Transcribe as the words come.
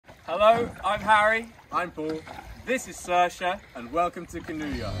Hello, I'm Harry. I'm Paul, This is Saoirse. and welcome to Canoe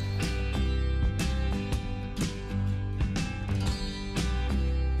Yard.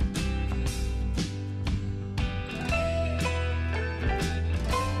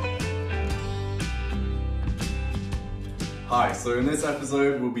 Hi, so in this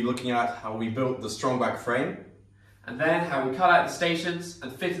episode we'll be looking at how we built the Strongback frame. And then how we cut out the stations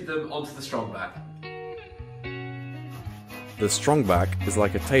and fitted them onto the Strongback. The Strongback is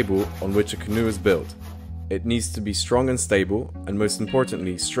like a table on which a canoe is built. It needs to be strong and stable, and most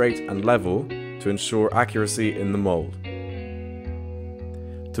importantly straight and level to ensure accuracy in the mold.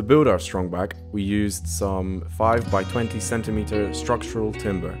 To build our Strongback, we used some 5 by 20 centimeter structural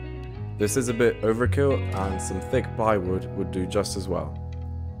timber. This is a bit overkill, and some thick plywood would do just as well.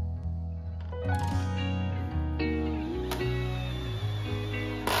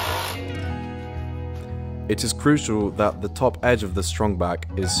 It is crucial that the top edge of the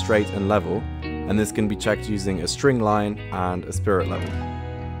Strongback is straight and level, and this can be checked using a string line and a spirit level.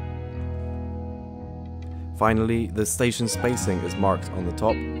 Finally, the station spacing is marked on the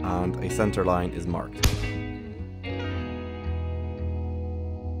top and a center line is marked.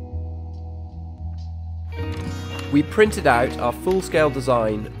 We printed out our full-scale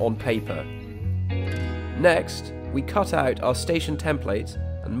design on paper. Next, we cut out our station templates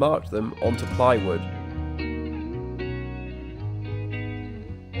and marked them onto plywood.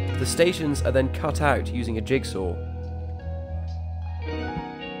 The stations are then cut out using a jigsaw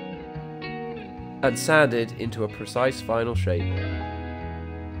and sanded into a precise final shape.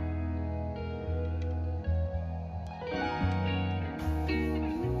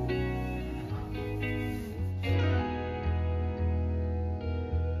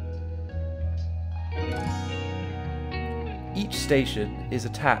 Each station is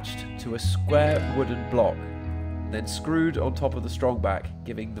attached to a square wooden block, then screwed on top of the Strongback,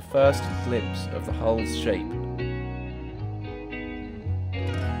 giving the first glimpse of the hull's shape.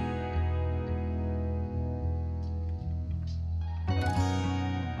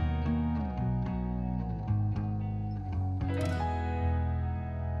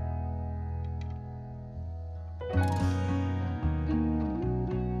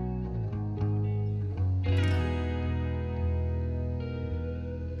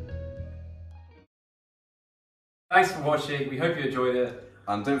 Thanks for watching, we hope you enjoyed it.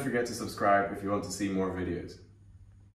 And don't forget to subscribe if you want to see more videos.